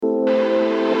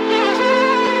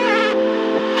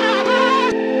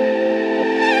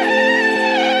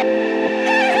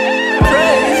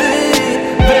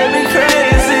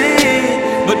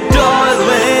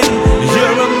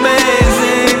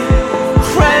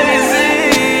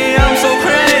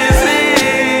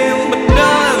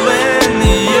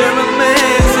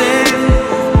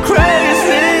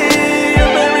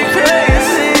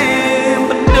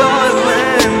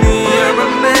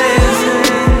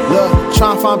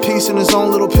find peace in his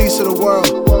own little piece of the world.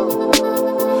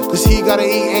 Cause he gotta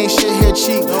eat, ain't shit here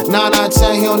cheap. 9 out of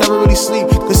 10, he don't never really sleep.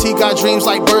 Cause he got dreams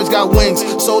like birds got wings.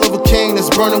 Soul of a king that's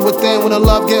burning within. When the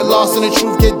love get lost and the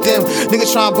truth get dim.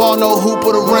 Niggas tryna ball no hoop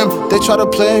or the rim. They try to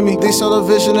play me, they saw the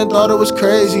vision and thought it was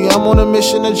crazy. I'm on a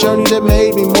mission, a journey that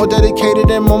made me more dedicated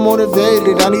and more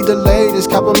motivated. I need the latest,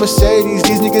 cop a Mercedes.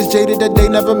 These niggas jaded that they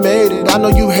never made it. I know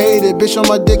you hate it, bitch on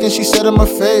my dick and she said I'm her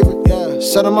favorite. Yeah,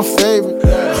 said I'm her favorite.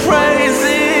 Yeah.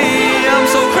 Crazy, I'm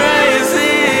so crazy.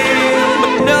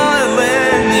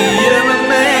 Darling, you're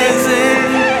amazing.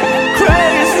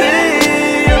 Crazy,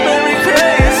 you're very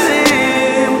crazy.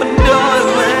 But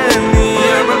darling,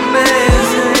 you're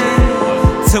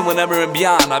amazing. Till whenever and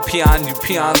beyond, I peon, you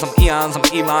peons, I'm eons, I'm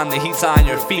Elon. The heat's on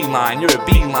your feline, you're a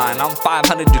beeline. I'm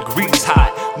 500 degrees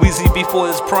hot. Wheezy before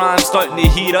his prime, starting to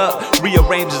heat up.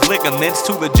 Rearranges ligaments,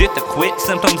 too legit to quit.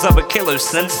 Symptoms of a killer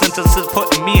sense, sentences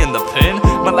putting me in the pen.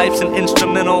 My life's an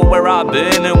instrumental where I've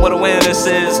been and what awareness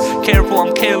is. Careful,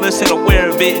 I'm careless and aware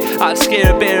of it. I'd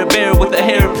scare a bear with a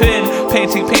hairpin.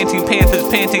 Painting panthers,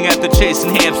 panting after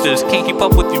chasing hamsters. Can't keep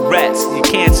up with you rats, you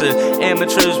cancer.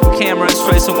 Amateurs with cameras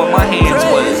tracing what my hands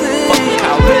was.